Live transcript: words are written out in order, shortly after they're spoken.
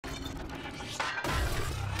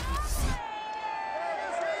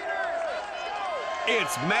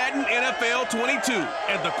It's Madden NFL 22,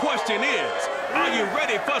 and the question is, are you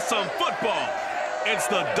ready for some football? It's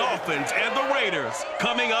the Dolphins and the Raiders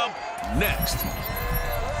coming up next.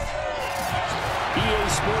 EA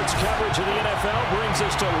Sports coverage of the NFL brings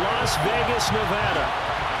us to Las Vegas, Nevada.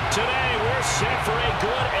 Today, we're set for a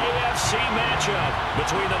good AFC matchup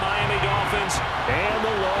between the Miami Dolphins and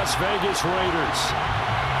the Las Vegas Raiders.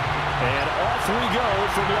 And off we go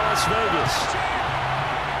from Las Vegas.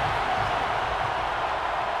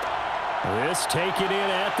 This taken in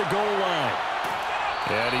at the goal line.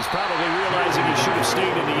 And he's probably realizing he should have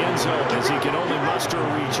stayed in the end zone as he can only muster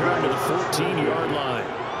a return to the 14-yard line.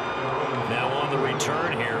 Now on the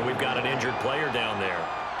return here, we've got an injured player down there.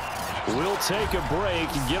 We'll take a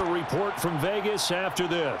break and get a report from Vegas after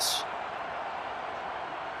this.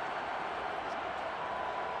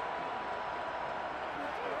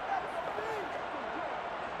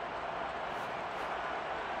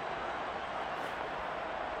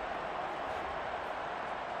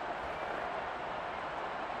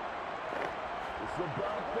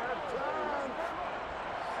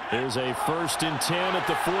 There's a 1st and 10 at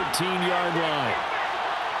the 14-yard line.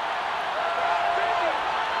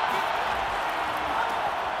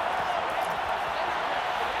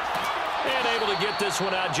 And able to get this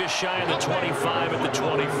one out just shy of the 25 at the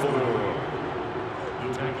 24.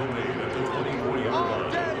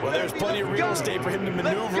 Well, there's plenty of real estate for him to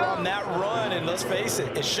maneuver on that run, and let's face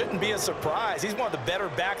it, it shouldn't be a surprise. He's one of the better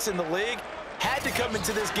backs in the league. Had to come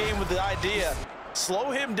into this game with the idea,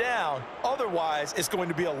 slow him down, otherwise it's going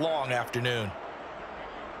to be a long afternoon.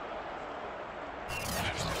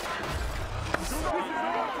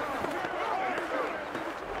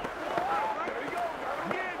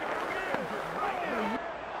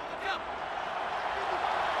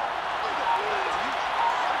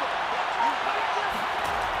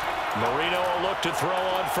 Marino will look to throw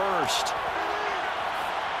on first.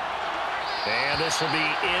 And this will be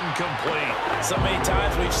incomplete. So many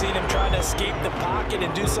times we've seen him trying to escape the pocket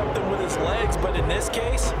and do something with his legs, but in this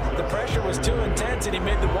case, the pressure was too intense and he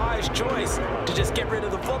made the wise choice to just get rid of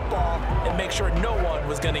the football and make sure no one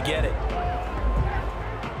was going to get it.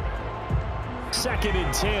 2nd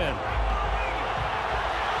and 10.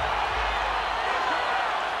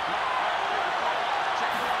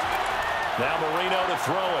 Now Marino to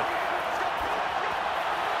throw it.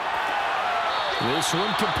 This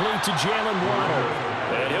one complete to Jalen Waddle.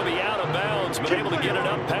 And he'll be out of bounds, but able to get it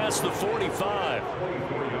up past the 45.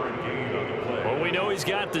 Well, we know he's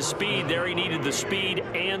got the speed there. He needed the speed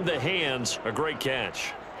and the hands. A great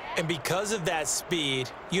catch. And because of that speed,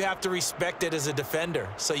 you have to respect it as a defender.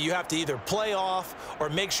 So you have to either play off or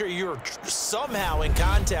make sure you're somehow in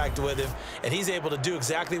contact with him. And he's able to do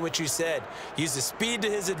exactly what you said. Use the speed to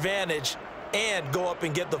his advantage and go up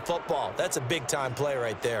and get the football. That's a big-time play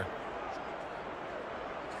right there.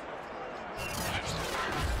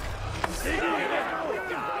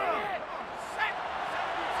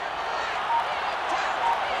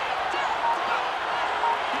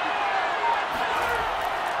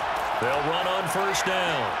 They'll run on first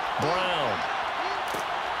down. Brown.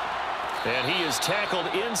 And he is tackled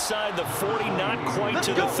inside the 40, not quite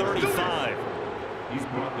to the 35. He's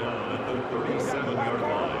brought down at the 37-yard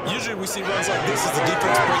line. Usually we see runs like this as the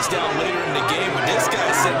defense breaks down later in the game, but this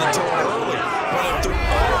guy's setting the tone early, running through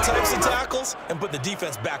all types of tackles and put the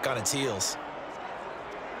defense back on its heels.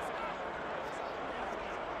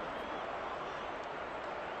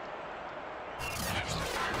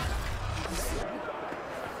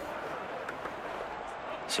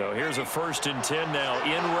 So here's a 1st and 10 now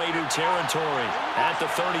in Raider territory at the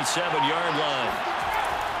 37-yard line.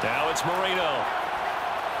 Now it's Marino.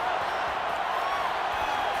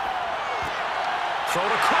 Thrown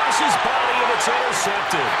across his body, and it's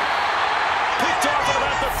intercepted. Picked off at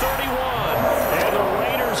about the 31. And the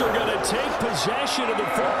Raiders are going to take possession of the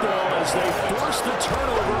football as they force the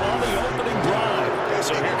turnover on the opening drive.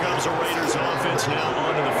 So here comes the Raiders offense now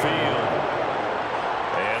onto the field.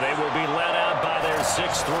 And they will be led out by their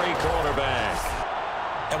 6'3" quarterback.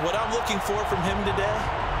 And what I'm looking for from him today,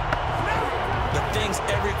 the things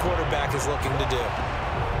every quarterback is looking to do.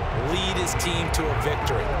 Lead his team to a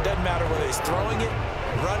victory. Doesn't matter whether he's throwing it,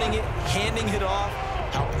 running it, handing it off,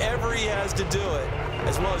 however he has to do it,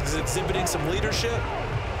 as well as exhibiting some leadership,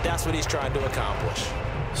 that's what he's trying to accomplish.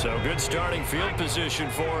 So good starting field position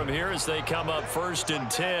for him here as they come up 1st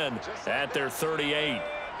and 10 at their 38.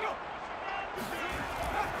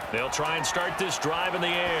 They'll try and start this drive in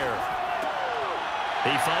the air.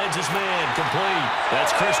 He finds his man, complete.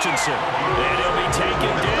 That's Christensen. And he'll be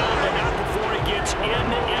taken down, but not before he gets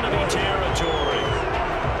into enemy territory.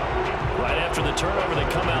 Right after after the turnover, they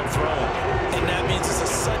come out throwing. And that means it's a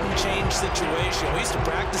sudden change situation. We used to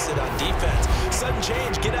practice it on defense. Sudden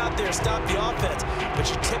change, get out there, stop the offense. But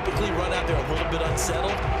you typically run out there a little bit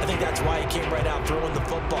unsettled. I think that's why he came right out throwing the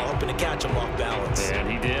football, hoping to catch him off balance.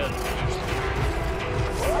 And he did.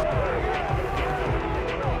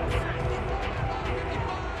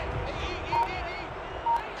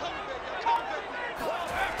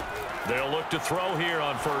 They'll look to throw here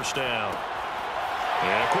on first down.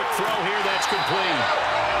 And a quick throw here, that's complete.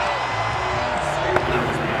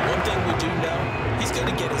 One thing we do know, he's going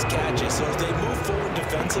to get his catches. So as they move forward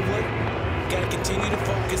defensively, got to continue to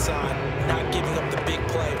focus on not giving up the big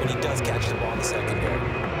play when he does catch the ball in the secondary.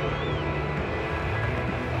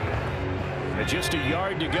 And just a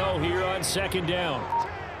yard to go here on second down.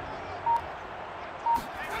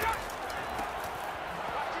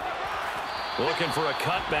 Looking for a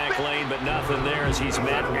cutback lane, but nothing there as he's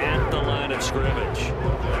met at the line of scrimmage.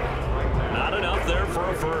 Not enough there for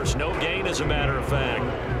a first. No gain, as a matter of fact.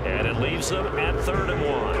 And it leaves them at 3rd and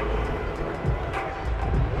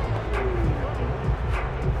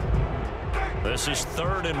 1. This is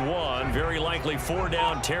 3rd and 1. Very likely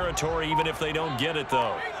 4-down territory, even if they don't get it,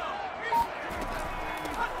 though.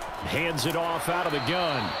 Hands it off out of the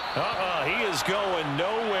gun. He is going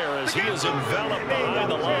nowhere as he is enveloped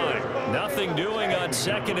behind the line. Nothing doing on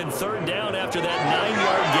 2nd and 3rd down after that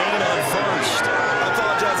 9-yard gain on first. I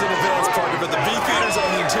apologize in advance, partner, but the beefeaters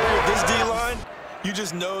on the interior of this D-line, you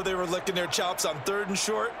just know they were licking their chops on 3rd and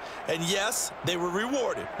short. And yes, they were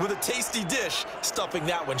rewarded with a tasty dish, stuffing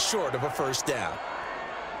that one short of a first down.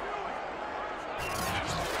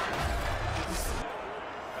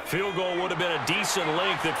 Field goal would have been a decent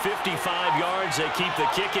length at 55 yards. They keep the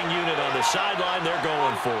kicking unit on the sideline. They're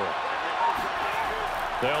going for it.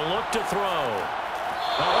 They'll look to throw.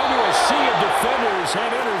 Under a sea of defenders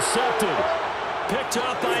and intercepted. Picked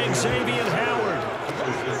up by Xavier Howard.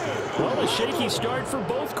 Well, a shaky start for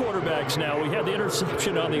both quarterbacks now. We had the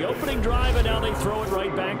interception on the opening drive, and now they throw it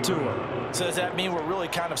right back to him. So does that mean we're really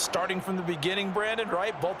kind of starting from the beginning, Brandon,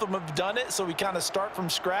 right? Both of them have done it, so we kind of start from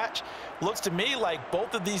scratch. Looks to me like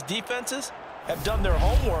both of these defenses have done their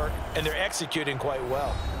homework, and they're executing quite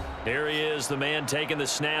well. Here he is, the man taking the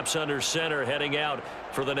snaps under center, heading out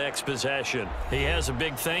for the next possession. He has a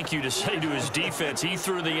big thank you to say to his defense. He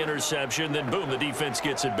threw the interception, then boom, the defense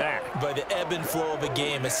gets it back. But the ebb and flow of a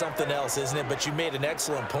game is something else, isn't it? But you made an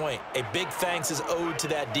excellent point. A big thanks is owed to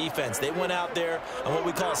that defense. They went out there on what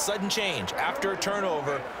we call a sudden change after a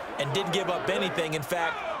turnover and didn't give up anything. In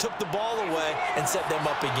fact, took the ball away and set them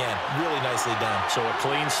up again. Really nicely done. So a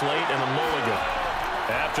clean slate and a mulligan.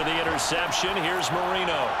 After the interception, here's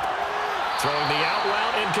Marino. Throwing the out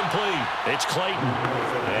route, incomplete. It's Clayton.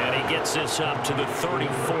 And he gets this up to the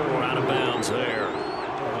 34, out of bounds there.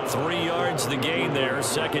 3 yards the gain there,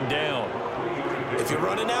 2nd down. If you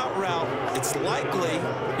run an out route, it's likely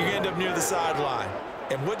you're going to end up near the sideline.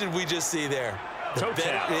 And what did we just see there? Toe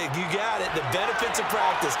tap. You got it. The benefits of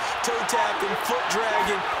practice. Toe tapping, foot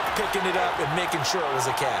dragging, picking it up, and making sure it was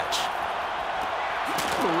a catch.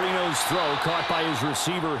 Marino's throw caught by his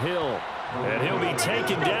receiver, Hill. And he'll be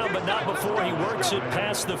taken down, but not before he works it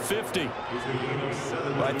past the 50.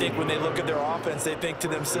 Well, I think when they look at their offense, they think to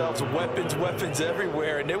themselves, weapons, weapons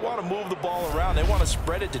everywhere, and they want to move the ball around. They want to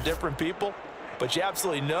spread it to different people, but you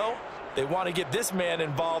absolutely know they want to get this man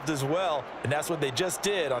involved as well, and that's what they just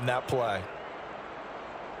did on that play.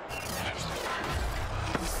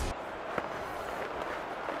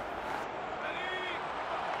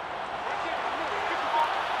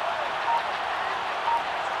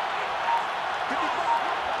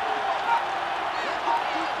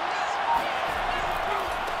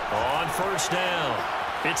 First down.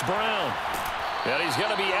 It's Brown. And he's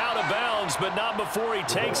going to be out of bounds, but not before he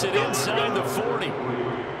takes it inside the 40.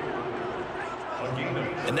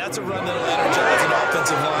 And that's a run that'll energize an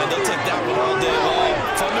offensive line. They'll take that one all day long.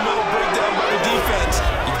 Fundamental breakdown by the defense.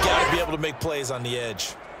 You've got to be able to make plays on the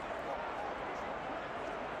edge.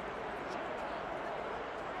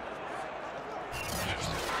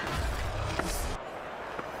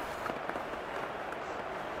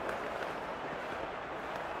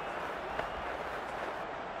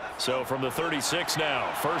 So from the 36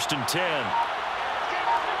 now, 1st and 10.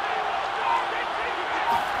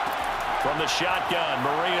 From the shotgun,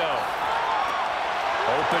 Marino.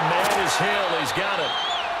 Open man is Hill. He's got it.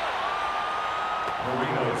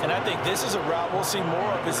 And I think this is a route we'll see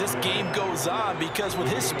more of as this game goes on, because with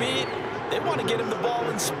his speed, they want to get him the ball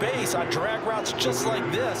in space on drag routes just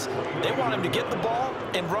like this. They want him to get the ball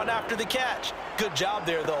and run after the catch. Good job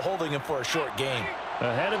there, though, holding him for a short gain.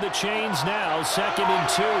 Ahead of the chains now, 2nd and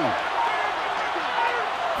 2.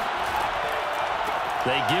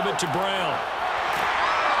 They give it to Brown.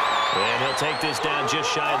 And he'll take this down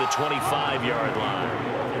just shy of the 25-yard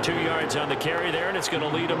line. 2 yards on the carry there, and it's going to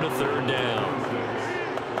lead him to third down.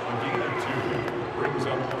 Brings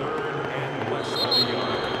up third and less than a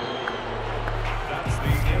yard. That's the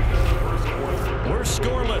end of the first quarter. We're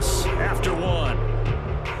scoreless after one.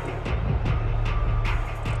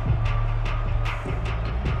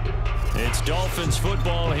 It's Dolphins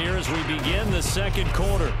football here as we begin the second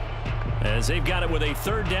quarter, as they've got it with a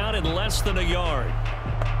third down and less than a yard.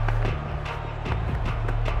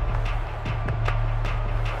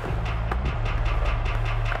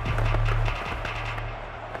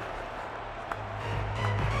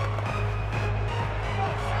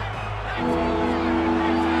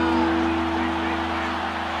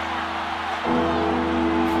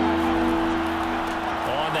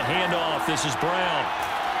 On the handoff, this is Brown.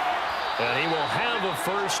 And he will have a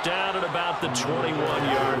first down at about the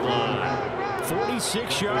 21-yard line.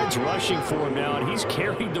 46 yards rushing for him now, and he's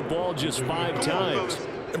carried the ball just 5 times.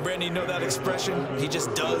 And Brandon, you know that expression? He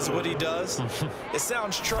just does what he does. It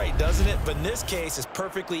sounds trite, doesn't it? But in this case, it's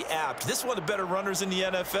perfectly apt. This is one of the better runners in the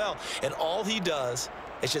NFL. And all he does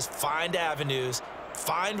is just find avenues,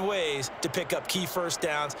 find ways to pick up key first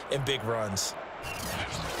downs and big runs.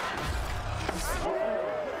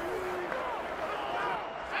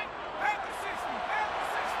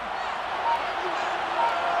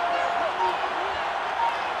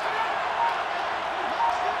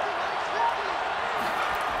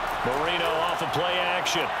 Marino off of play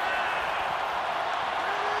action.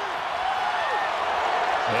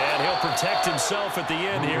 And he'll protect himself at the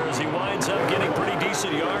end here as he winds up getting pretty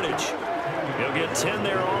decent yardage. He'll get 10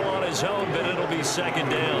 there all on his own, but it'll be second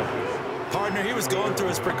down. Partner, he was going through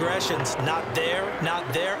his progressions. Not there,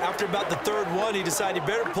 not there. After about the third one, he decided he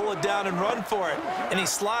better pull it down and run for it. And he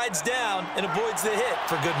slides down and avoids the hit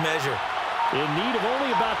for good measure. In need of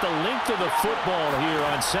only about the length of the football here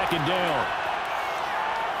on second down.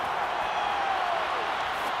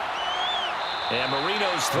 And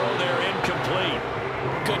Marino's throw there incomplete.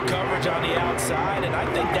 Good coverage on the outside, and I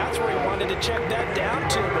think that's where he wanted to check that down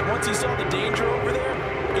to. But once he saw the danger over there,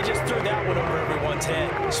 he just threw that one over everyone's head.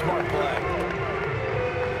 Smart play.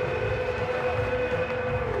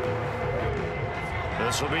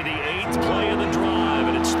 This will be the 8th play of the drive,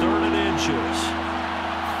 and it's 3rd and inches.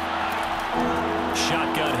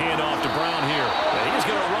 Shotgun handoff to Brown here. And he's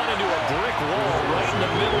going to run into a brick wall right in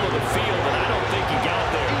the middle of the field, and I don't think he got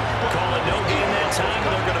there. Call it no gain that time,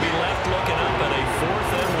 and they're going to be left looking up at a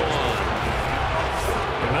 4th and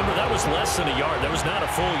 1. Remember, that was less than a yard. That was not a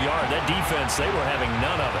full yard. That defense, they were having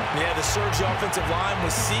none of it. Yeah, the surge offensive line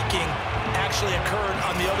was seeking actually occurred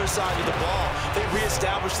on the other side of the ball. They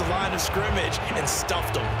reestablished the line of scrimmage and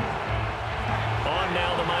stuffed them. On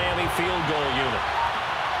now the Miami field goal unit.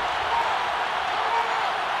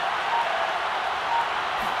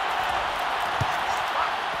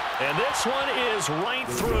 And this one is right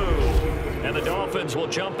through. And the Dolphins will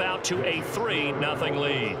jump out to a 3-0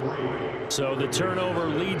 lead. So the turnover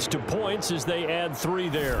leads to points as they add 3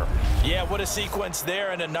 there. Yeah, what a sequence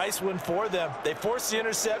there, and a nice one for them. They forced the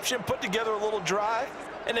interception, put together a little drive,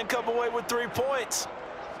 and then come away with 3 points.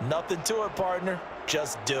 Nothing to it, partner.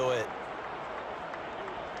 Just do it.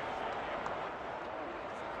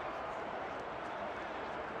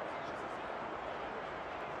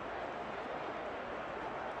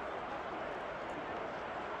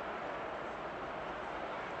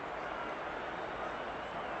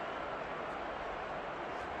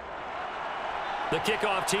 The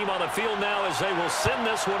kickoff team on the field now as they will send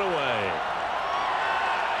this one away.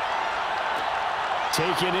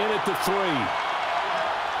 Taken in at the 3.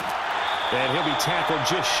 And he'll be tackled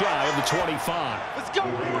just shy of the 25. Let's go.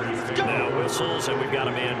 Let's go. Now whistles, and we've got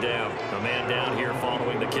a man down. A man down here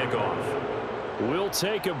following the kickoff. We'll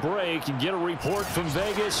take a break and get a report from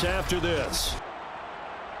Vegas after this.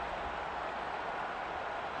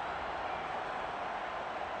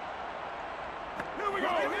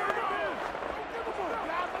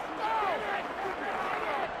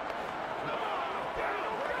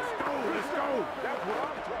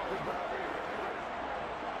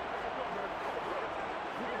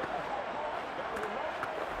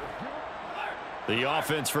 The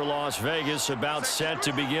offense for Las Vegas about set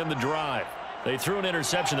to begin the drive. They threw an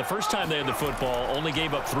interception the first time they had the football, only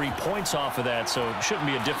gave up 3 points off of that, so it shouldn't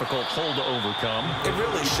be a difficult hole to overcome. It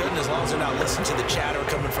really shouldn't, as long as they're not listening to the chatter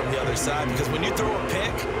coming from the other side, because when you throw a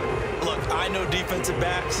pick, look, I know defensive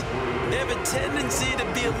backs, they have a tendency to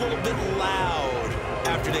be a little bit loud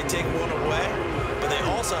after they take one away. But they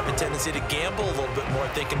also have a tendency to gamble a little bit more,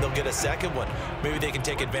 thinking they'll get a second one. Maybe they can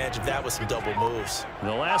take advantage of that with some double moves.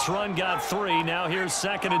 The last run got 3. Now here's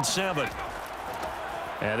 2nd and 7.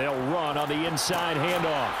 And they'll run on the inside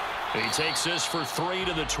handoff. He takes this for 3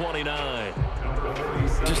 to the 29.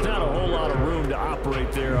 Just not a whole lot of room to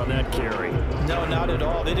operate there on that carry. No, not at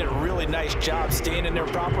all. They did a really nice job staying in their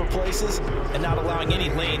proper places and not allowing any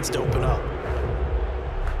lanes to open up.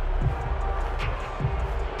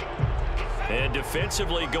 And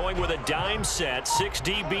defensively going with a dime set. 6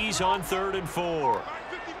 DBs on 3rd and 4.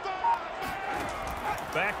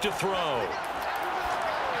 Back to throw.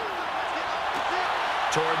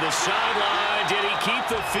 Toward the sideline. Did he keep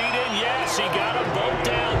the feet in? Yes, he got them both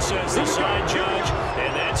down, says the side judge.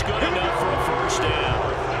 And that's good enough for a first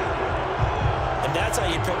down. And that's how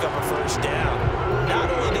you pick up a first down.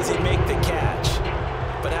 Not only does he make the catch,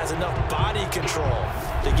 but has enough body control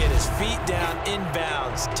to get his feet down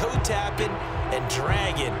inbounds, toe tapping and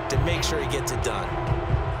dragging to make sure he gets it done.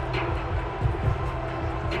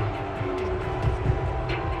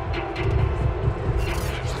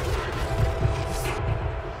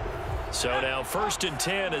 So now 1st and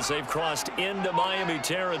 10 as they've crossed into Miami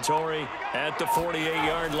territory at the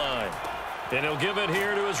 48-yard line. And he'll give it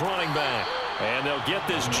here to his running back. And they'll get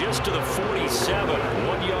this just to the 47,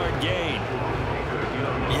 1-yard gain.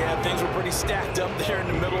 Yeah, things were pretty stacked up there in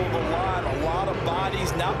the middle of the line. A lot of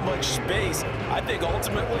bodies, not much space. I think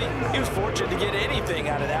ultimately he was fortunate to get anything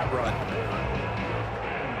out of that run.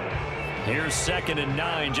 Here's 2nd and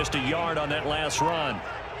 9, just a yard on that last run.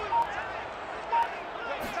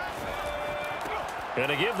 Going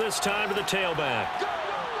to give this time to the tailback.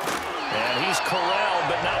 And he's corralled,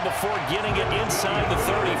 but not before getting it inside the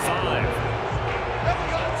 35.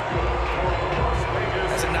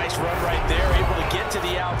 That's a nice run right there, able to get to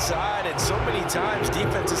the outside. And so many times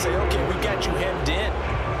defenses say, okay, we've got you hemmed in.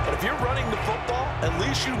 But if you're running the football, at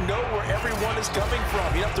least you know where everyone is coming from.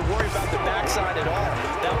 You don't have to worry about the backside at all.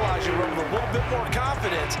 That allows you to run with a little bit more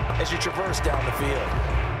confidence as you traverse down the field.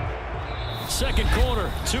 Second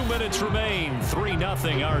quarter, 2 minutes remain.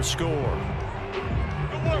 3-0 our score.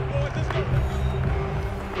 Good work, boys. Let's go.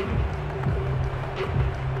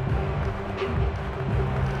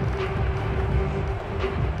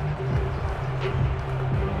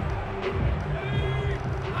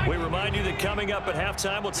 We remind you that coming up at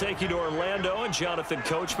halftime, we'll take you to Orlando and Jonathan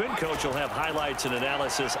Coachman. Coach will have highlights and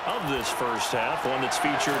analysis of this first half, one that's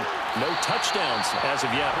featured no touchdowns as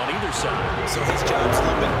of yet on either side. So his job's a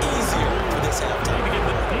little bit easier for this halftime.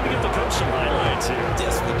 Need to get the coach some highlights here.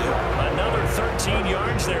 Yes, we do. Another 13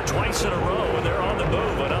 yards there twice in a row, and they're on the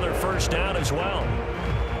move. Another first down as well.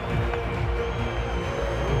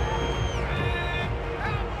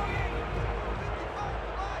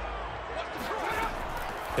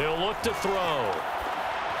 He'll look to throw.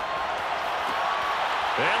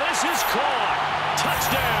 And this is caught.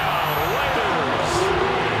 Touchdown, Raiders.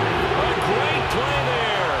 A great play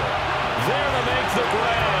there. There to make the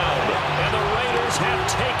grab. And the Raiders have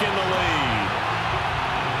taken the lead.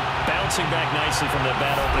 Bouncing back nicely from that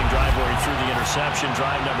bad opening drive where he threw the interception.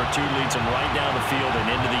 Drive number 2 leads him right down the field and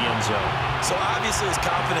into the end zone. So obviously his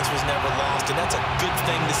confidence was never lost, and that's a good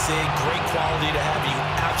thing to see. Great quality to have. You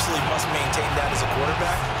absolutely must maintain that as a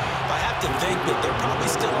quarterback. But I have to think that they're probably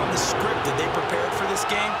still on the script that they prepared for this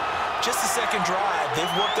game. Just the second drive.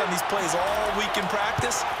 They've worked on these plays all week in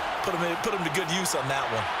practice. Put them to good use on that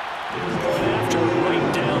one. Going after right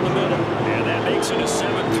down the middle. And that makes it a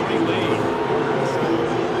 7-3 lead.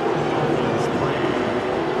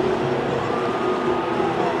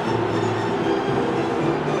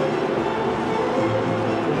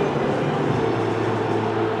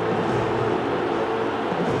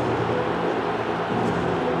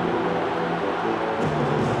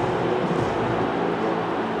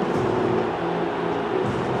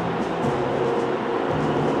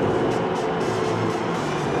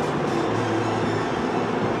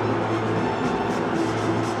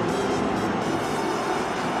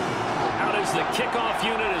 Kickoff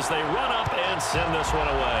unit as they run up and send this one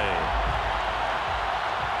away.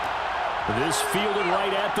 This fielded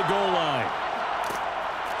right at the goal line.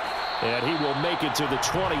 And he will make it to the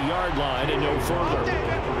 20-yard line and no further.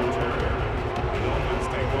 Dolphins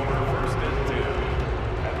take over 1st and 10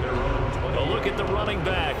 at their own 20. A look at the running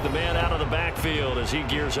back, the man out of the backfield as he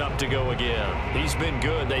gears up to go again. He's been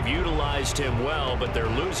good. They've utilized him well, but they're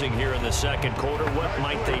losing here in the second quarter. What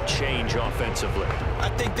might they change offensively? I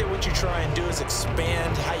think that what you try and do is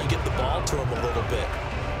expand how you get the ball to him a little bit.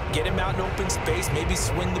 Get him out in open space, maybe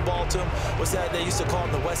swing the ball to him. What's that they used to call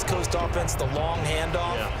in the West Coast offense, the long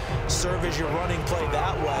handoff? Yeah. Serve as your running play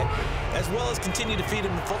that way, as well as continue to feed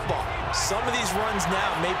him the football. Some of these runs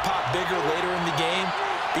now may pop bigger later in the game,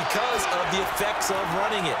 because of the effects of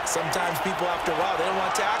running it. Sometimes people, after a while, they don't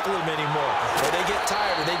want to tackle him anymore. Or they get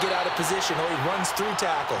tired, or they get out of position, or he runs through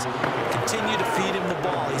tackles. Continue to feed him the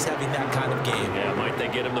ball. He's having that kind of game. Yeah, might they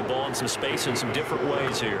get him the ball in some space in some different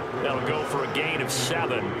ways here. That'll go for a gain of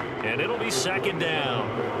 7, and it'll be second down.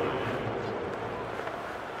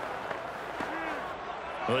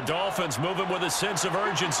 The Dolphins moving with a sense of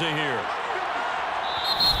urgency here.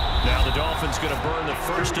 Now the Dolphins going to burn the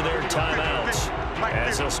first of their timeouts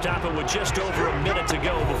as they'll stop it with just over a minute to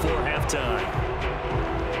go before halftime.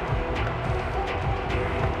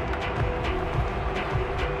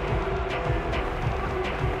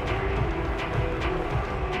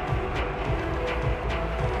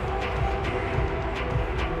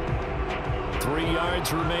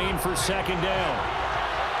 Remain for second down.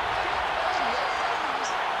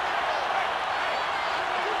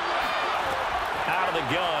 Out of the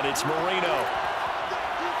gun, it's Marino.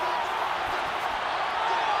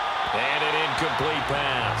 And an incomplete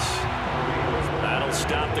pass. That'll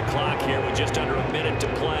stop the clock here with just under a minute to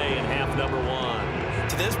play in half number 1.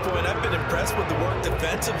 To this point, I've been impressed with the work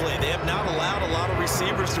defensively. They have not allowed a lot of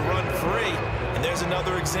receivers to run free. And there's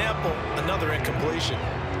another example, another incompletion.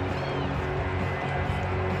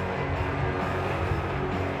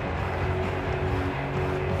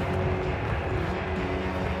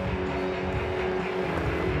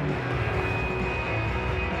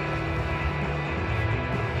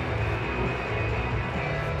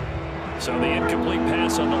 So the incomplete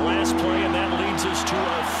pass on the last play, and that leads us to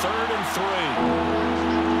a 3rd and 3.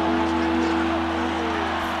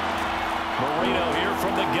 Marino here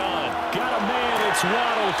from the gun. Got a man. It's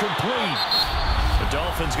Waddle, complete. The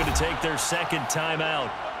Dolphins going to take their second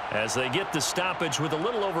timeout as they get the stoppage with a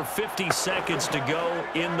little over 50 seconds to go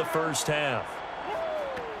in the first half.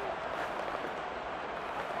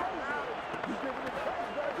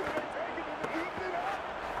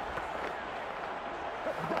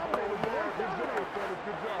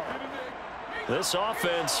 This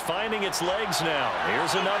offense finding its legs now.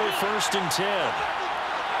 Here's another 1st and 10.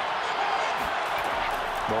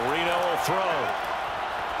 Marino will throw.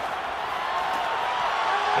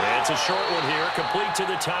 It's a short one here, complete to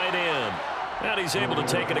the tight end. And he's able to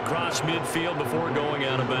take it across midfield before going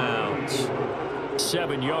out of bounds.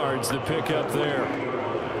 7 yards, the pickup there.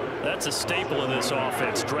 That's a staple in this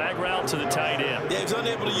offense. Drag route to the tight end. Yeah, he's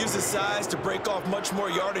unable to use his size to break off much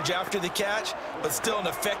more yardage after the catch, but still an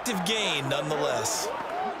effective gain nonetheless.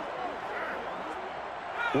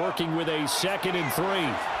 Working with a 2nd and 3.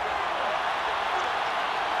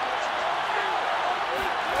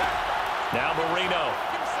 Now Marino.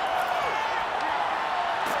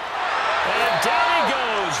 And down he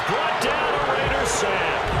goes. Brought down a Raiders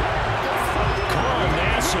sack. Carl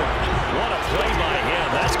Nassib. What a play by him.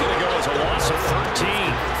 That's going to go as a loss of 13.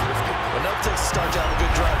 Enough to start out a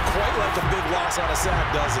good drive. Quite like a big loss on a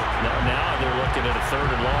sack, does it? Now they're looking at a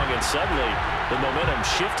 3rd and long, and suddenly the momentum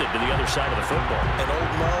shifted to the other side of the football. And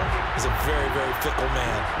old Mo is a very, very fickle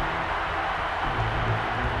man.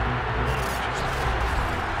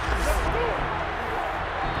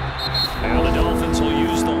 Now the Dolphins will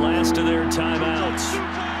use the last of their timeouts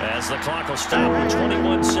as the clock will stop with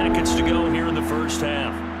 21 seconds to go here in the first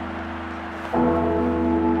half.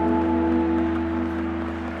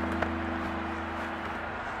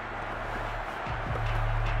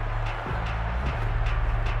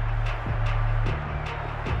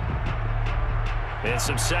 And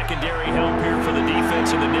some secondary help here for the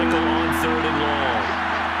defense in the nickel on 3rd and long.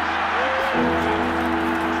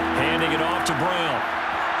 Handing it off to Brown.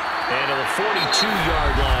 And to the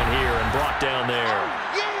 42-yard line here and brought down there.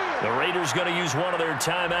 The Raiders going to use one of their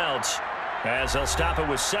timeouts as they'll stop it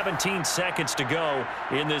with 17 seconds to go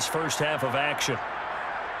in this first half of action.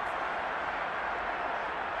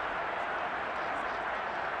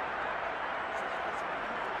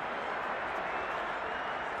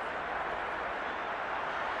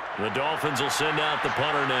 The Dolphins will send out the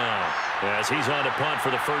punter now as he's on to punt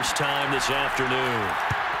for the first time this afternoon.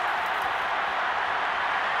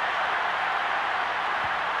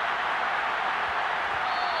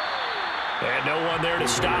 And no one there to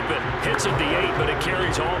stop it. Hits at the 8, but it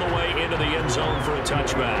carries all the way into the end zone for a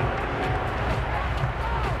touchback.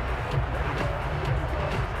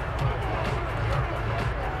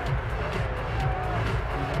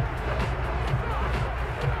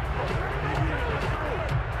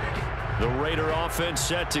 The Raider offense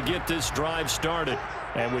set to get this drive started.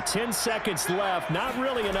 And with 10 seconds left, not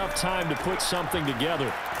really enough time to put something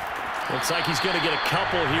together. Looks like he's going to get a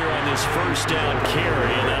couple here on this first down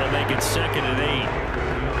carry, and that'll make it 2nd and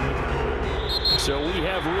 8. So we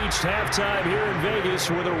have reached halftime here in Vegas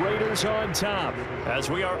with the Raiders on top. As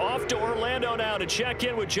we are off to Orlando now to check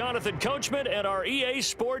in with Jonathan Coachman and our EA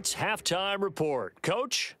Sports Halftime Report.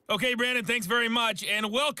 Coach? Okay, Brandon, thanks very much.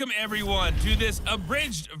 And welcome, everyone, to this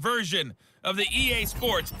abridged version of the EA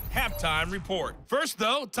Sports Halftime Report. First,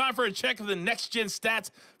 though, time for a check of the next-gen stats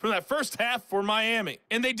from that first half for Miami.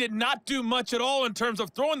 And they did not do much at all in terms of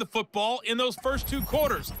throwing the football in those first 2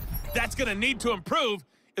 quarters. That's going to need to improve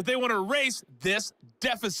if they want to erase this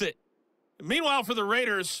deficit. Meanwhile, for the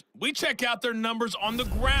Raiders, we check out their numbers on the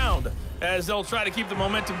ground as they'll try to keep the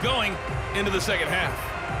momentum going into the second half.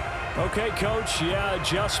 Okay, Coach,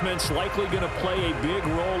 adjustments likely going to play a big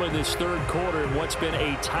role in this third quarter in what's been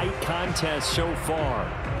a tight contest so far.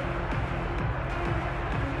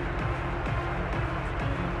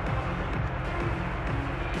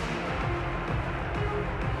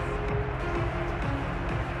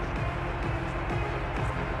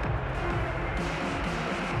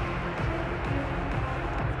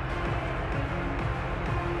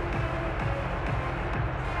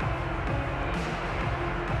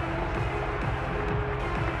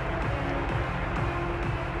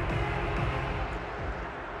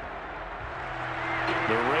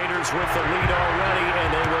 With the lead already,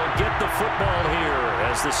 and they will get the football here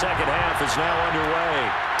as the second half is now underway.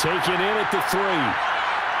 Taken in at the 3.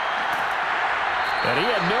 And he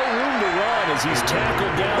had no room to run as he's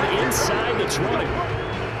tackled down inside the 20.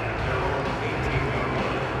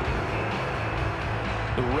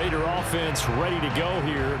 The Raider offense ready to go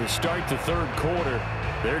here to start the third quarter.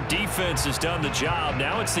 Their defense has done the job.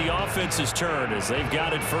 Now it's the offense's turn as they've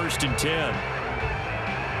got it 1st and 10.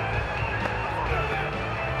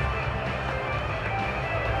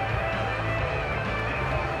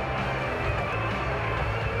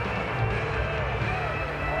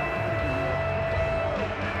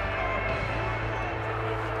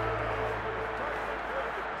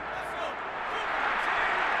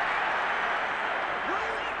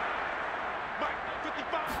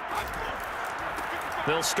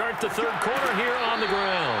 They'll start the third quarter here on the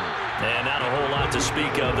ground. And not a whole lot to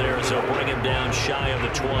speak of there as they'll bring him down shy of the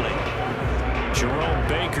 20. Jerome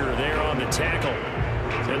Baker there on the tackle.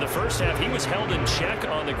 In the first half, he was held in check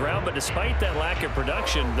on the ground, but despite that lack of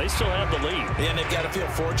production, they still have the lead. And they've got to feel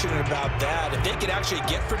fortunate about that. If they could actually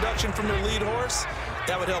get production from their lead horse,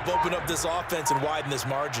 that would help open up this offense and widen this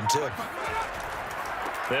margin, too.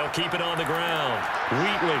 They'll keep it on the ground.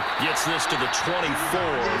 Wheatley gets this to the 24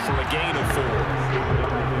 for a gain of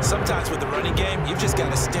 4. Sometimes with the running game, you've just got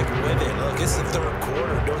to stick with it. Look, it's the third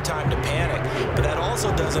quarter, no time to panic. But that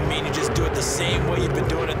also doesn't mean you just do it the same way you've been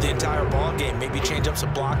doing it the entire ball game. Maybe change up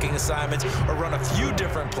some blocking assignments or run a few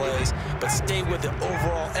different plays, but stay with the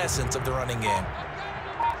overall essence of the running game.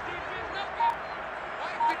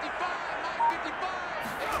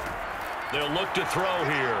 They'll look to throw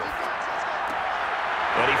here.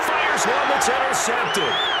 And he fires one that's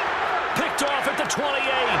intercepted. Picked off at the 28.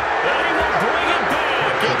 And he will bring it back.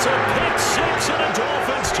 It's a pick 6 and a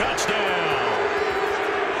Dolphins touchdown.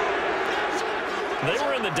 They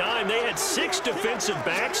were in the dime. They had 6 defensive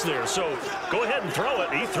backs there. So go ahead and throw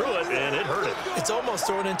it. He threw it, and it hurt it. It's almost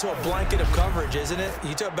thrown into a blanket of coverage, isn't it?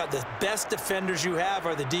 You talk about the best defenders you have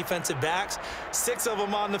are the defensive backs. 6 of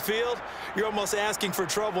them on the field. You're almost asking for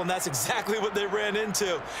trouble, and that's exactly what they ran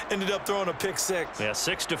into. Ended up throwing a pick 6. Yeah,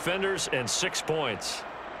 6 defenders and 6 points.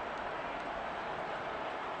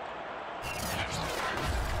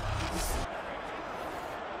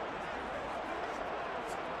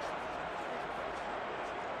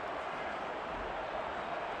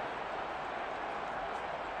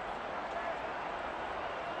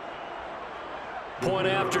 Point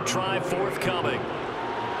after try forthcoming.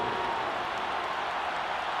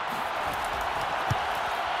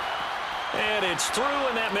 And it's through,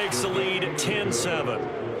 and that makes the lead 10-7.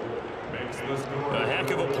 A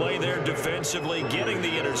heck of a play there defensively, getting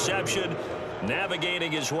the interception,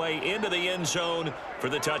 navigating his way into the end zone for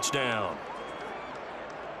the touchdown.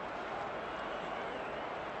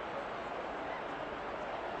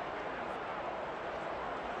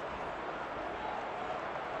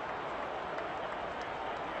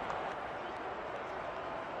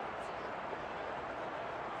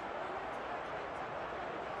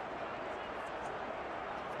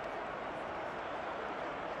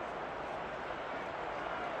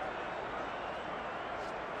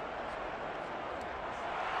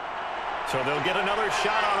 So they'll get another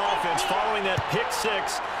shot on offense following that pick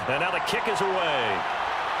 6. And now the kick is away.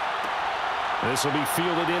 This will be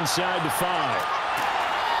fielded inside the 5.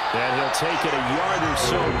 And he'll take it a yard or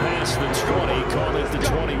so past the 20, call it the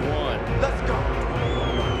 21. Let's go.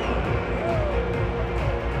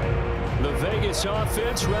 The Vegas this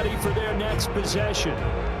offense ready for their next possession.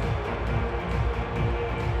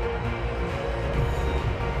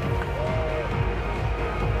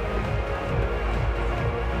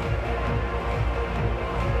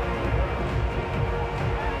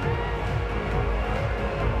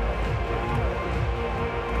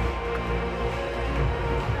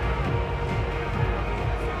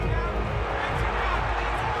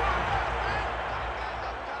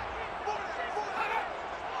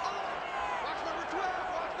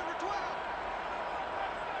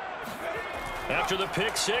 After the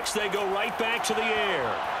pick six, they go right back to the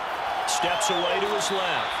air. Steps away to his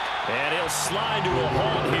left. And he'll slide to a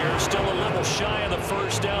halt here. Still a little shy of the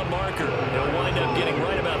first down marker. He'll wind up getting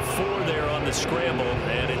right about 4 there on the scramble,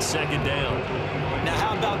 and it's second down. Now,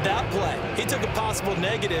 how about that play? He took a possible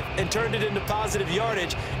negative and turned it into positive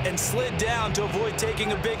yardage and slid down to avoid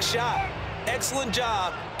taking a big shot. Excellent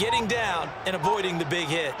job getting down and avoiding the big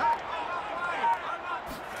hit.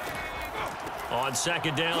 On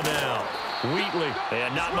second down now, Wheatley,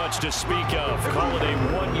 and not much to speak of. Call it a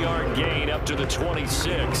 1-yard gain up to the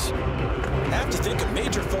 26. I have to think a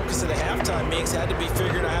major focus of the halftime meetings had to be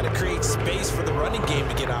figuring out how to create space for the running game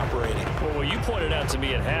to get operating. Well, what you pointed out to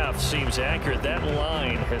me at half seems accurate. That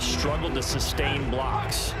line has struggled to sustain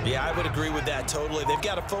blocks. Yeah, I would agree with that totally. They've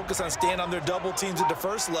got to focus on staying on their double teams at the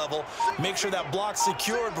first level, make sure that block's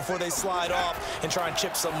secured before they slide off and try and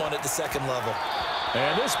chip someone at the second level.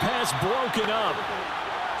 And this pass broken up.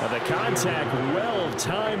 The contact well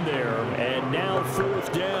timed there, and now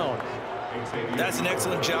fourth down. That's an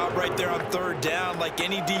excellent job right there on third down. Like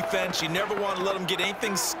any defense, you never want to let them get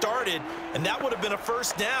anything started, and that would have been a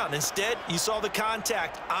first down. Instead, you saw the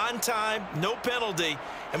contact on time, no penalty,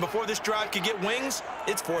 and before this drive could get wings,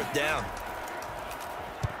 it's fourth down.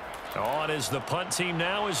 On is the punt team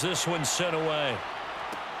now as this one's sent away.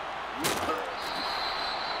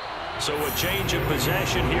 So a change of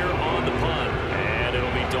possession here on the punt, and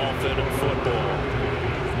it'll be Dolphin football.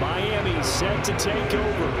 Miami set to take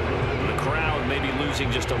over. The crowd may be losing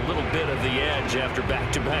just a little bit of the edge after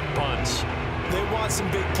back-to-back punts. They want some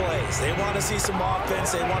big plays. They want to see some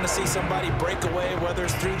offense. They want to see somebody break away, whether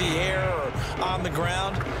it's through the air or on the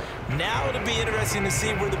ground. Now it'll be interesting to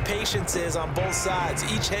see where the patience is on both sides.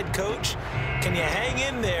 Each head coach, can you hang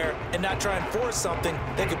in there and not try and force something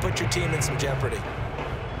that could put your team in some jeopardy?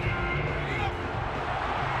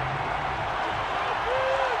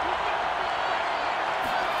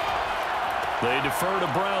 They defer to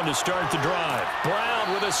Brown to start the drive.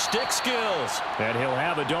 Brown with the stick skills. And he'll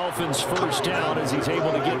have a Dolphins first down as he's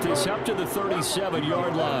able to get this up to the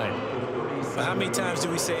 37-yard line. How many times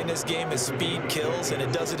do we say in this game that speed kills, and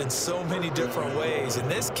it does it in so many different ways? In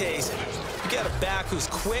this case, you got a back who's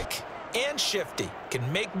quick and shifty,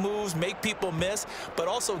 can make moves, make people miss, but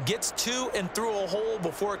also gets to and through a hole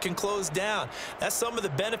before it can close down. That's some of the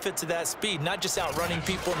benefits of that speed, not just outrunning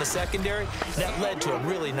people in the secondary. That led to a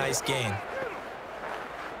really nice gain.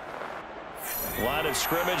 Line of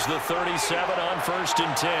scrimmage, the 37 on 1st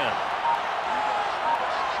and 10.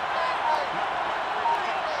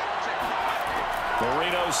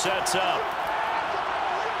 Marino sets up.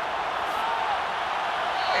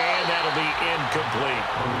 And that'll be incomplete.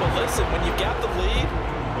 Well, listen, when you got the lead,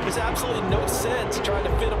 there's absolutely no sense trying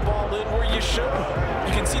to fit a ball in where you shouldn't.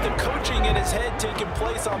 You can see the coaching in his head taking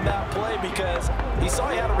place on that play because he saw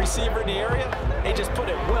he had a receiver in the area and he just put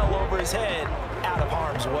it well over his head out of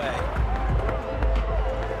harm's way.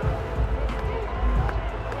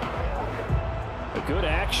 Good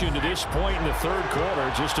action to this point in the third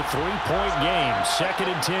quarter. Just a 3-point game. 2nd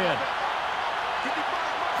and 10.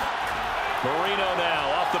 Marino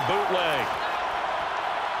now off the bootleg.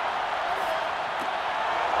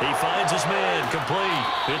 He finds his man complete.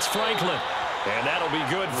 It's Franklin. And that'll be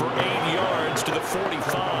good for 8 yards to the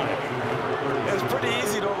 45. It's pretty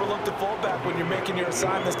easy to overlook the fullback when you're making your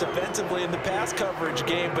assignments defensively in the pass coverage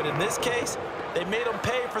game. But in this case, they made him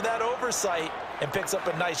pay for that oversight and picks up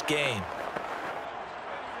a nice gain.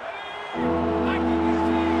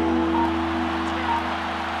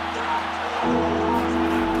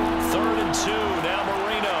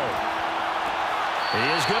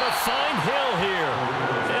 Going to find Hill here.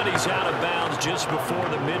 And he's out of bounds just before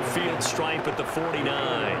the midfield stripe at the 49.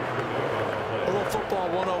 A little football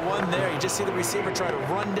 101 there. You just see the receiver try to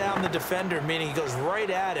run down the defender, meaning he goes right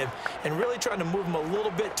at him and really trying to move him a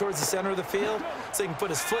little bit towards the center of the field so he can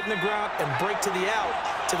put his foot in the ground and break to the out,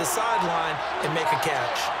 to the sideline, and make a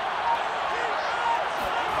catch.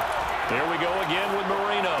 There we go again with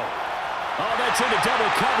Marino. Oh, that's into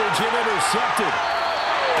double coverage and intercepted.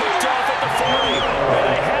 Picked off at the 40, and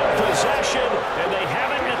they have possession, and they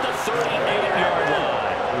have it at the 38-yard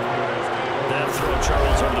line. That throw,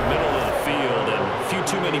 Charles, over the middle of the field,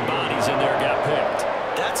 many bodies in there got picked.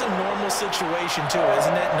 That's a normal situation too,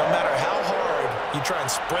 isn't it? No matter how hard you try and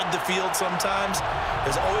spread the field sometimes,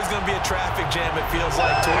 there's always going to be a traffic jam, it feels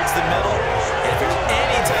like, towards the middle. And if there's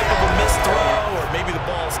any type of a missed throw, or maybe the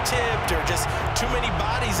ball's tipped, or just too many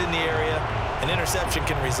bodies in the area, an interception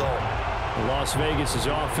can result. Las Vegas's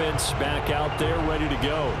offense back out there ready to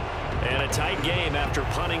go. And a tight game after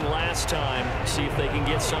punting last time. See if they can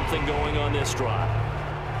get something going on this drive.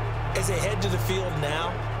 As they head to the field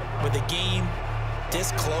now, with the game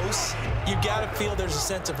this close, you've got to feel there's a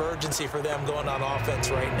sense of urgency for them going on offense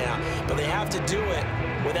right now. But they have to do it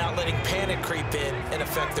without letting panic creep in and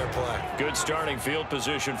affect their play. Good starting field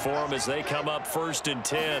position for them as they come up 1st and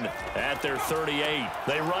 10 at their 38.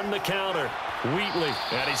 They run the counter. Wheatley,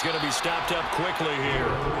 and he's going to be stopped up quickly here.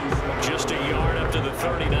 Just a yard up to the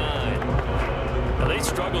 39. Now, they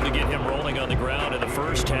struggled to get him rolling on the ground in the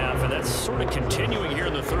first half, and that's sort of continuing here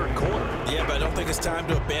in the third quarter. Yeah, but I don't think it's time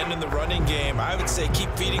to abandon the running game. I would say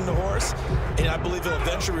keep feeding the horse, and I believe it'll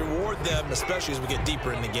eventually reward them, especially as we get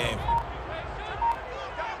deeper in the game.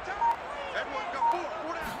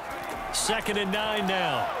 2nd and 9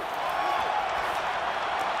 now.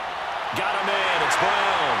 Got him in. It's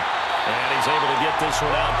Brown. And he's able to get this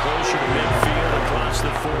one out closer to midfield across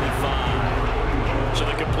the 45. So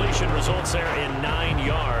the completion results there in 9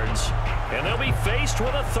 yards. And they'll be faced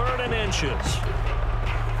with a 3rd and inches.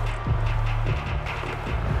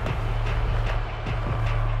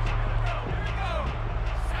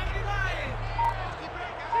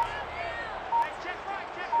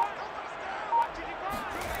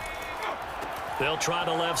 They'll try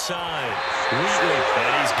the left side. Wheatley,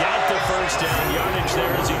 and he's got the first down yardage there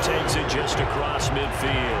as he takes it just across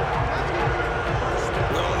midfield.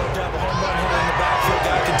 Well, they'll have a home run here in the backfield.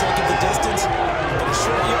 Guy can take it the distance, but a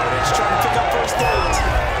short yardage trying to pick up first downs.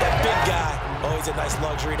 That big guy, oh, he's a nice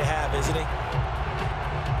luxury to have, isn't he?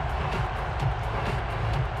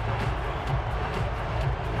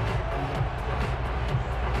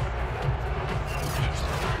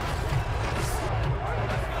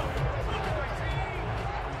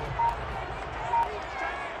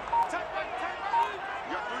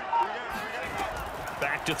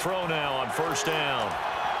 Back to throw now on 1st down.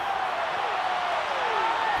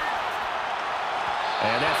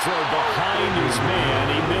 And that throw behind his man.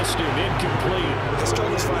 He missed him. Incomplete. The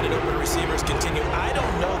struggles finding open receivers continue. I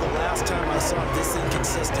don't know the last time I saw him this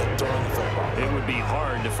inconsistent throwing the football. It would be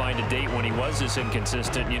hard to find a date when he was this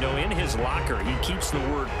inconsistent. You know, in his locker, he keeps the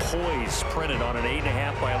word poise printed on an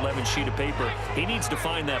 8.5 by 11 sheet of paper. He needs to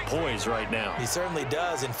find that poise right now. He certainly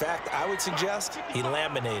does. In fact, I would suggest he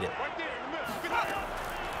laminate it.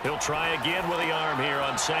 He'll try again with the arm here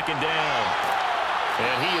on 2nd down.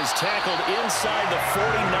 And he is tackled inside the 40,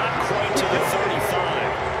 not quite to the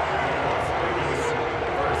 35.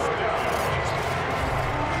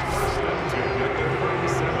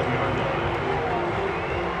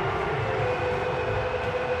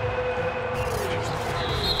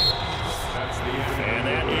 And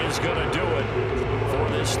that is going to do it for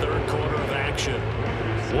this 3rd quarter of action.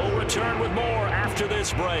 We'll return with more after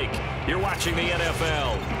this break. You're watching the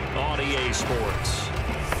NFL on EA Sports.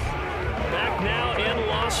 Back now in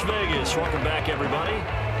Las Vegas. Welcome back, everybody.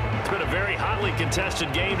 It's been a very hotly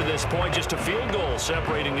contested game to this point. Just a field goal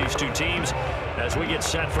separating these two teams as we get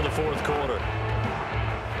set for the 4th quarter.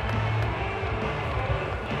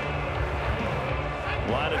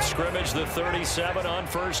 Line of scrimmage, the 37 on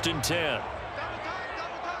 1st and 10.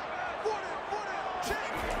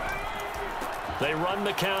 They run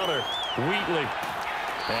the counter. Wheatley.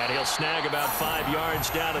 And he'll snag about 5 yards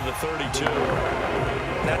down to the 32.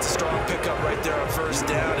 That's a strong pickup right there on 1st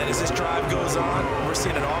down. And as this drive goes on, we're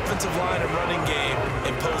seeing an offensive line and running game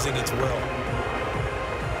imposing its will.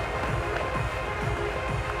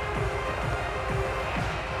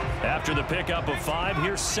 After the pickup of 5,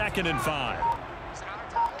 here's 2nd and 5.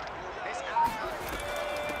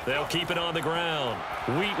 They'll keep it on the ground.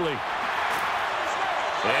 Wheatley.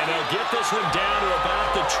 And they'll get this one down to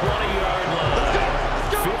about the 20-yard line.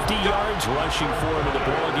 50 yards rushing for him in the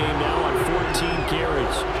ball game now on 14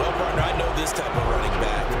 carries. Well, partner, I know this type of running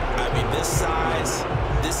back. I mean, this size,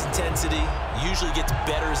 this intensity usually gets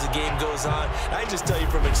better as the game goes on. I can just tell you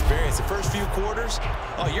from experience, the first few quarters,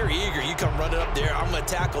 oh, you're eager. You come running up there, I'm going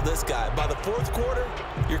to tackle this guy. By the 4th quarter,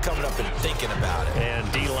 you're coming up and thinking about it.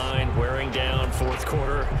 And D-line wearing down 4th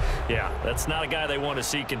quarter. Yeah, that's not a guy they want to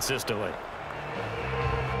see consistently.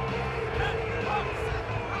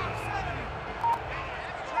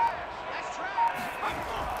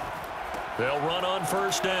 They'll run on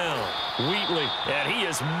first down. Wheatley, and he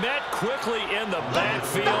is met quickly in the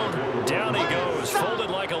backfield. Down he goes, folded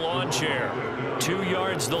like a lawn chair. 2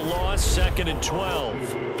 yards the loss, 2nd and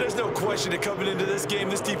 12. There's no question that coming into this game,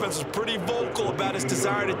 this defense was pretty vocal about its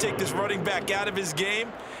desire to take this running back out of his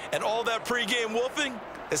game. And all that pregame wolfing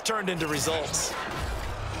has turned into results.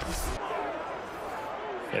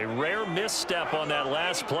 A rare misstep on that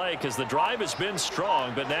last play because the drive has been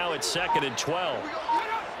strong, but now it's 2nd and 12.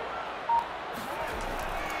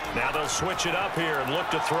 Now they'll switch it up here and look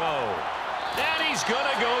to throw. And he's going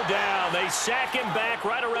to go down. They sack him back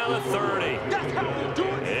right around the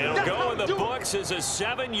 30. It'll go in the books as a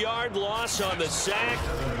 7-yard loss on the sack,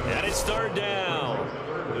 and it's 3rd down.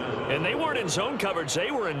 And they weren't in zone coverage.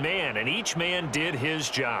 They were in man, and each man did his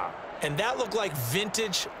job. And that looked like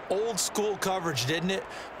vintage, old-school coverage, didn't it?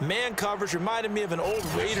 Man coverage reminded me of an old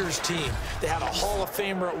Raiders team. They had a Hall of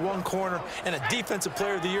Famer at one corner and a Defensive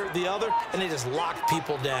Player of the Year at the other, and they just locked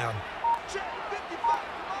people down.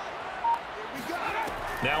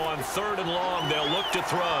 Now on 3rd and long, they'll look to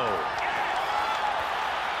throw.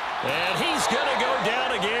 And he's going to go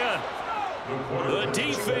down again. The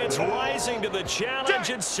defense rising to the challenge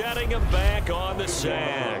and setting him back on the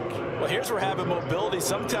sack. Well, here's where having mobility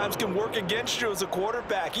sometimes can work against you as a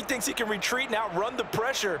quarterback. He thinks he can retreat and outrun the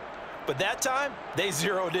pressure. But that time, they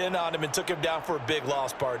zeroed in on him and took him down for a big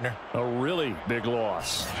loss, partner. A really big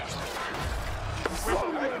loss.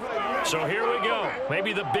 So here we go.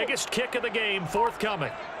 Maybe the biggest kick of the game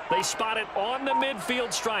forthcoming. They spot it on the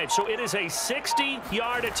midfield stripe, so it is a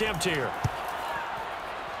 60-yard attempt here.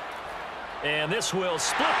 And this will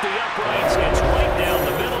split the uprights. It's right down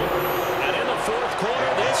the middle. And in the 4th quarter,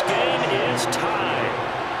 this game is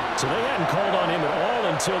tied. So they hadn't called on him at all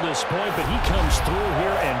until this point, but he comes through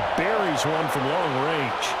here and buries one from long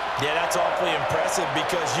range. Yeah, that's awfully impressive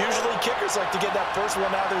because usually kickers like to get that first one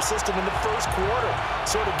out of their system in the 1st quarter,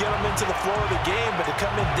 sort of get them into the flow of the game, but to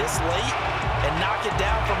come in this late and knock it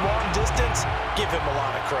down from long distance, give him a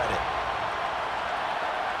lot of credit.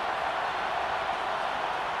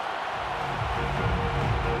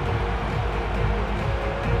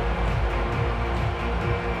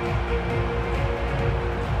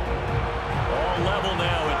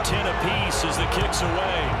 As the kick's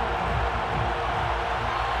away.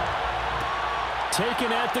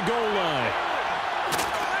 Taken at the goal line.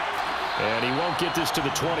 And he won't get this to the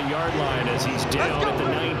 20-yard line as he's down at the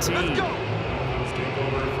 19.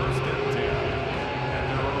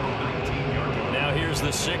 Now here's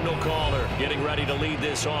the signal caller getting ready to lead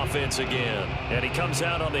this offense again. And he comes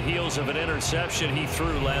out on the heels of an interception he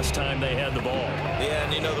threw last time they had the ball. Yeah,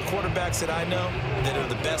 and you know, the quarterbacks that I know that are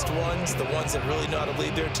the best ones, the ones that really know how to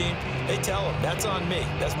lead their team, they tell them, that's on me.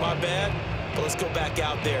 That's my bad. But let's go back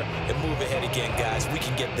out there and move ahead again, guys. We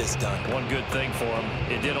can get this done. One good thing for him,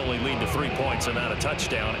 it did only lead to 3 points and not a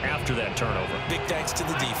touchdown after that turnover. Big thanks to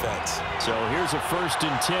the defense. So here's a 1st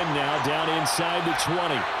and 10 now down inside the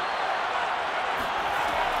 20.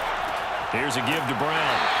 Here's a give to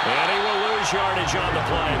Brown. And he will lose yardage on the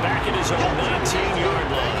play. Back at his own 19-yard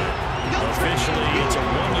line. Officially, it's a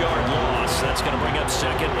 1-yard loss. That's going to bring up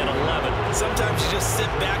 2nd and 11. Sometimes you just sit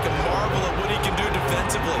back and marvel at what he can do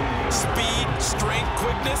defensively. Speed, strength,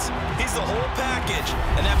 quickness. He's the whole package.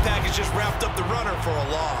 And that package just wrapped up the runner for a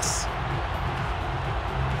loss.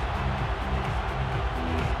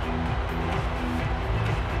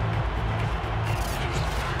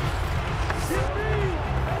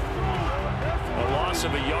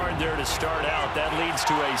 Of a yard there to start out. That leads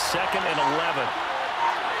to a 2nd and 11.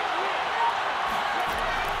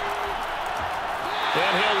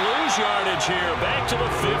 And he'll lose yardage here. Back to the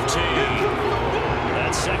 15.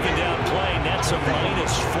 That 2nd down play nets a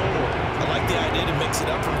 -4. I like the idea to mix it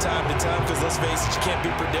up from time to time because, let's face it, you can't be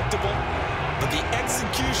predictable. But the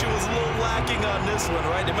execution was a little lacking on this one,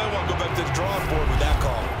 right? They might want to go back to the drawing board with that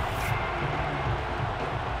call.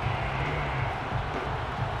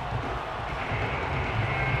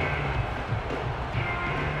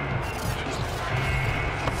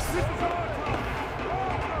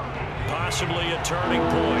 Possibly a turning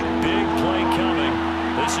point. Big play coming.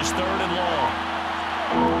 This is 3rd and long.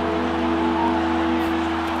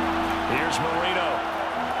 Here's Marino.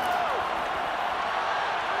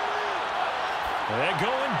 And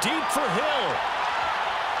going deep for Hill.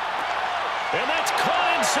 And that's caught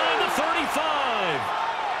inside the 35.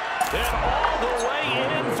 And all the way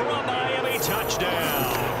in for a Miami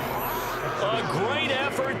touchdown. A great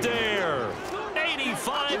effort there.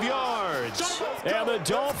 85 yards. And the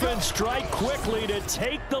Dolphins strike quickly to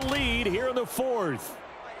take the lead here in the 4th.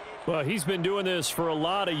 Well, he's been doing this for a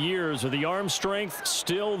lot of years. The arm strength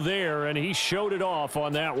still there, and he showed it off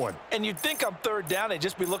on that one. And you'd think on third down, they'd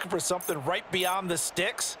just be looking for something right beyond the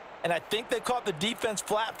sticks. And I think they caught the defense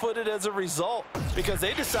flat-footed as a result because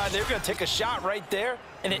they decided they were going to take a shot right there,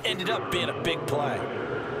 and it ended up being a big play.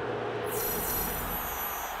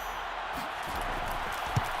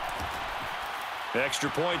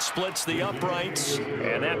 Extra point splits the uprights,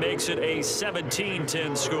 and that makes it a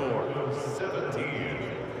 17-10 score.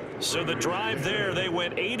 So the drive there, they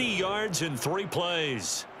went 80 yards in 3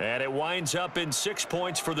 plays. And it winds up in 6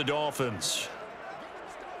 points for the Dolphins.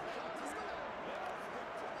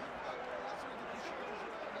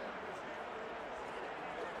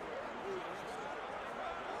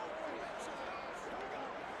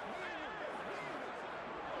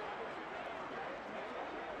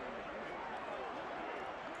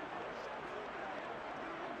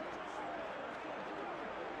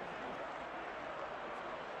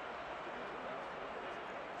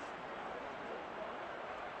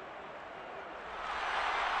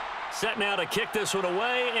 Set now to kick this one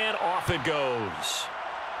away, and off it goes.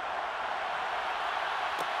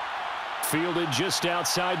 Fielded just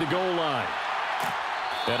outside the goal line.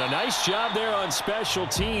 And a nice job there on special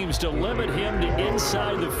teams to limit him to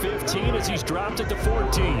inside the 15 as he's dropped at the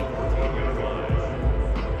 14.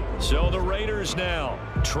 So the Raiders now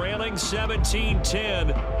trailing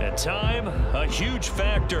 17-10, and time a huge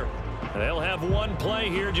factor. They'll have one play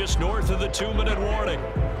here just north of the 2-minute warning.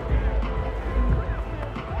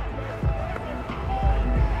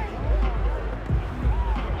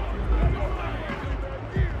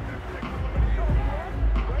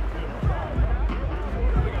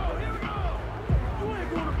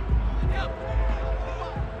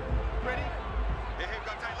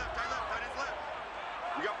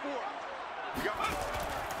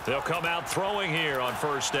 They'll come out throwing here on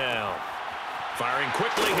first down. Firing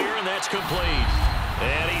quickly here, and that's complete.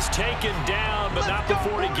 And he's taken down, but not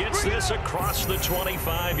before he gets this across the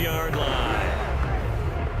 25-yard line.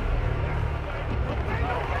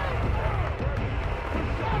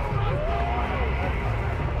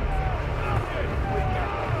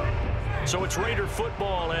 So it's Raider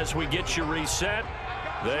football as we get you reset.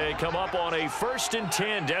 They come up on a 1st and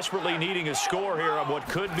 10, desperately needing a score here on what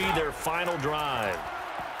could be their final drive.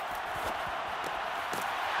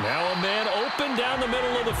 Now a man open down the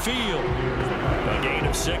middle of the field. A gain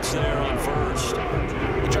of 6 there on first.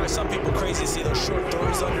 It drives some people crazy to see those short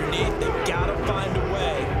throws underneath. They've got to find a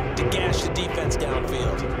way to gash the defense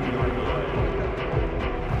downfield.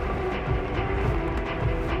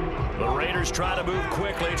 The Raiders try to move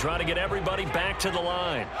quickly, try to get everybody back to the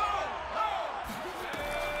line.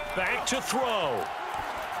 Back to throw.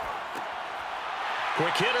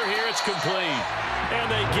 Quick hitter here, it's complete. And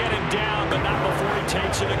they get him down, but not before he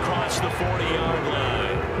takes it across the 40-yard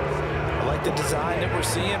line. I like the design that we're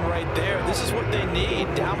seeing right there. This is what they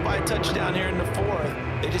need. Down by a touchdown here in the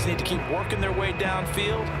 4th. They just need to keep working their way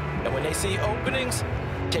downfield. And when they see openings,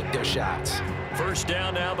 take their shots. First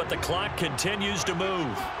down now, but the clock continues to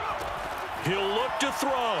move. He'll look to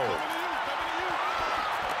throw.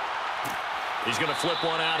 He's going to flip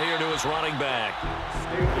one out here to his running back.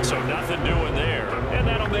 So nothing doing there. And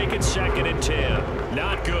that'll make it 2nd and 10.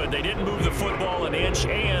 Not good. They didn't move the football an inch,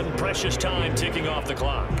 and precious time ticking off the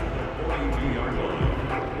clock.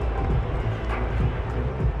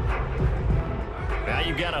 Now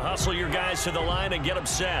you've got to hustle your guys to the line and get them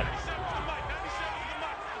set.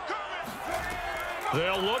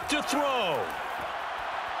 They'll look to throw.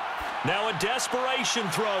 Now a desperation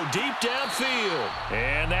throw deep downfield.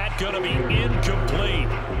 And that's going to be incomplete.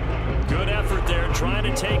 Good effort there trying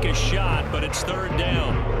to take a shot, but it's 3rd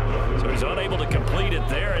down. So he's unable to complete it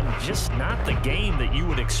there, and just not the game that you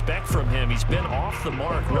would expect from him. He's been off the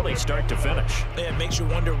mark really start to finish. Yeah, it makes you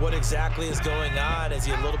wonder what exactly is going on. Is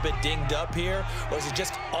he a little bit dinged up here, or is he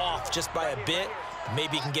just off just by a bit?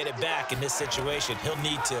 Maybe he can get it back in this situation. He'll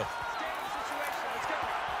need to.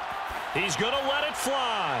 He's going to let it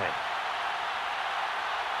fly.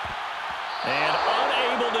 And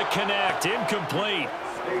unable to connect. Incomplete.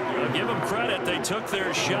 I'll give them credit. They took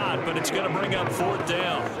their shot, but it's going to bring up 4th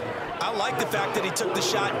down. I like the fact that he took the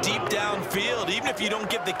shot deep downfield. Even if you don't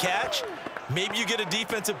get the catch, maybe you get a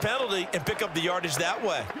defensive penalty and pick up the yardage that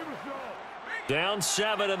way. Down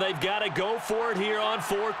 7, and they've got to go for it here on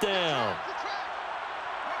 4th down.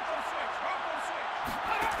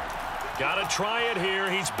 Got to try it here.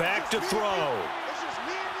 He's back to throw.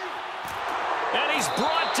 And he's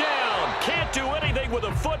brought down. Can't do anything with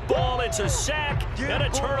a football. It's a sack and a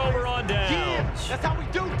turnover on downs. That's how we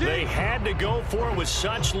do, dude. They had to go for it with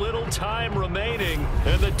such little time remaining.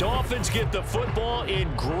 And the Dolphins get the football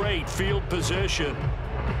in great field position.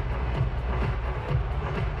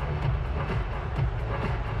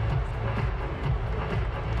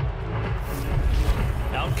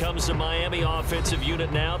 comes the Miami offensive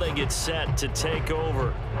unit now. They get set to take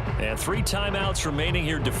over. And 3 timeouts remaining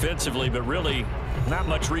here defensively, but really not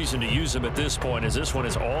much reason to use them at this point, as this one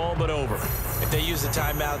is all but over. If they use the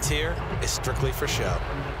timeouts here, it's strictly for show.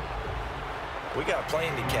 We got a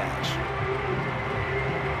plane to catch.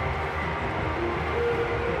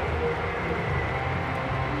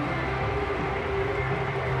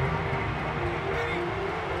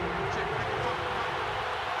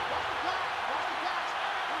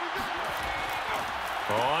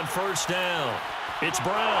 On first down, it's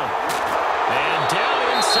Brown. And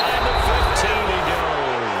down inside the 15 he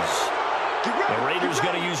goes. The Raiders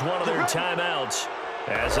going to use one of their timeouts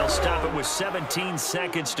as they'll stop it with 17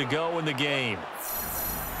 seconds to go in the game.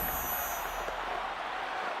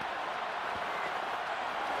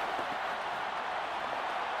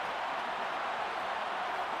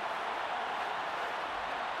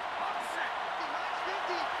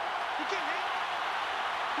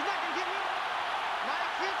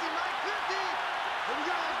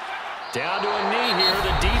 Down to a knee here.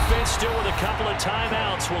 The defense still with a couple of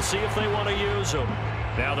timeouts. We'll see if they want to use them.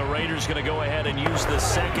 Now the Raiders going to go ahead and use the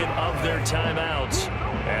second of their timeouts,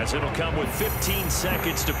 as it'll come with 15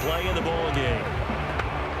 seconds to play in the ball game.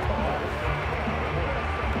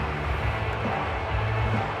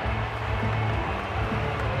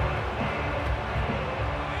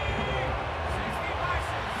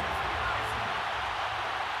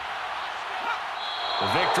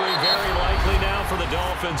 Victory very likely now for the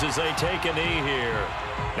Dolphins as they take a knee here.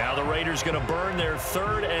 Now the Raiders going to burn their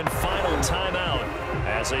 3rd and final timeout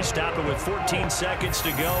as they stop it with 14 seconds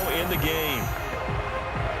to go in the game.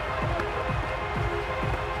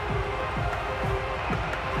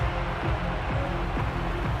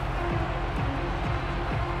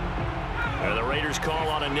 And the Raiders call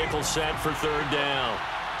on a nickel set for 3rd down.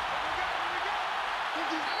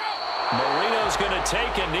 Marino's going to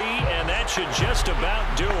take a knee, and that should just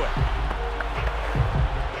about do it.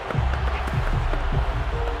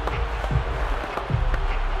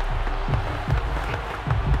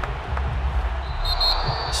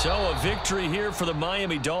 So a victory here for the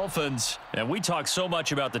Miami Dolphins. And we talk so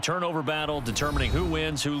much about the turnover battle, determining who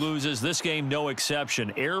wins, who loses. This game, no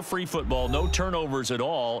exception. Error-free football, no turnovers at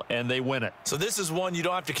all, and they win it. So this is one you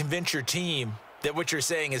don't have to convince your team that what you're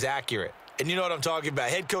saying is accurate. And you know what I'm talking about.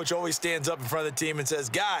 Head coach always stands up in front of the team and says,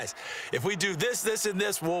 guys, if we do this, this, and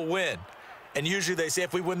this, we'll win. And usually they say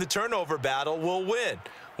if we win the turnover battle, we'll win.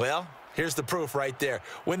 Well, here's the proof right there.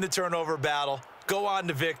 Win the turnover battle. Go on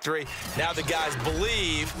to victory. Now the guys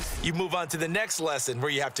believe. You move on to the next lesson where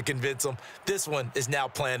you have to convince them. This one is now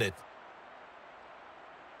planted.